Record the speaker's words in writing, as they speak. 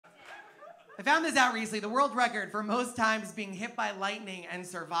I found this out recently. The world record for most times being hit by lightning and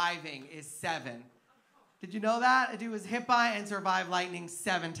surviving is 7. Did you know that? A dude was hit by and survived lightning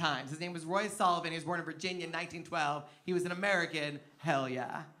 7 times. His name was Roy Sullivan. He was born in Virginia in 1912. He was an American. Hell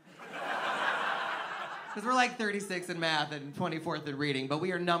yeah. Because we're like 36 in math and 24th in reading, but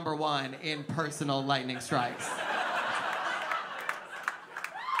we are number 1 in personal lightning strikes.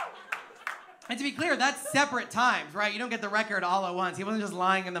 And to be clear, that's separate times, right? You don't get the record all at once. He wasn't just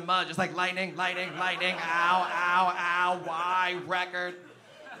lying in the mud, just like lightning, lightning, lightning, ow, ow, ow, why, record.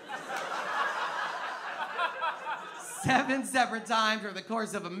 7 separate times over the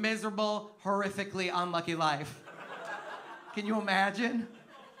course of a miserable, horrifically unlucky life. Can you imagine?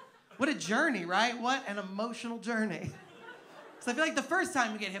 What a journey, right? What an emotional journey. So I feel like the first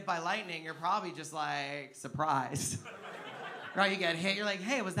time you get hit by lightning, you're probably just like surprised. Right? You get hit, you're like,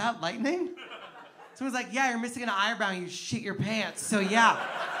 hey, was that lightning? Someone's like, yeah, you're missing an eyebrow and you shit your pants. So yeah,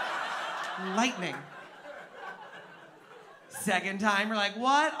 lightning. Second time, you're like,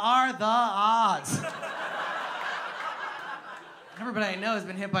 what are the odds? Everybody I know has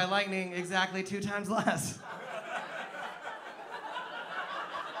been hit by lightning exactly 2 times less.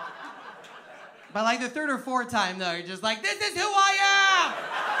 By like the 3rd or 4th time, though, you're just like, this is who I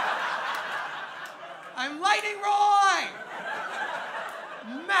am! I'm Lightning Roy!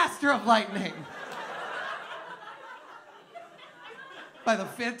 Master of lightning. By the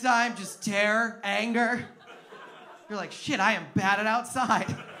 5th time, just terror, anger. You're like, shit, I am batted outside.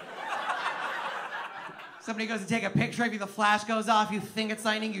 Somebody goes to take a picture of you, the flash goes off, you think it's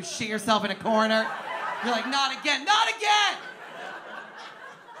lightning, you shit yourself in a corner. You're like, not again, not again!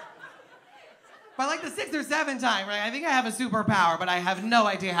 By like the 6th or 7th time, right, I think I have a superpower, but I have no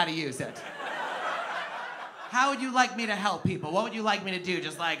idea how to use it. How would you like me to help people? What would you like me to do?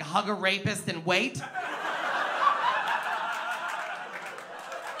 Just like hug a rapist and wait?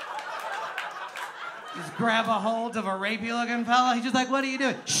 Just grab a hold of a rapey-looking fella? He's just like, what are you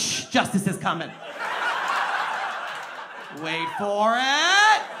doing? Shh, justice is coming. Wait for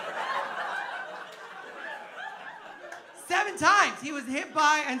it. 7 times. He was hit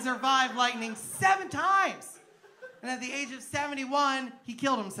by and survived lightning 7 times. And at the age of 71, he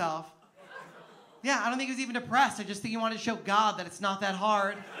killed himself. Yeah, I don't think he was even depressed. I just think he wanted to show God that it's not that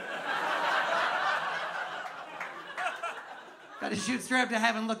hard. Got to shoot straight up to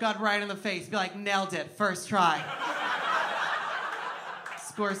heaven, look God right in the face, be like, nailed it, first try.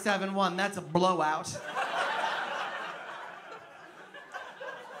 Score 7-1, that's a blowout.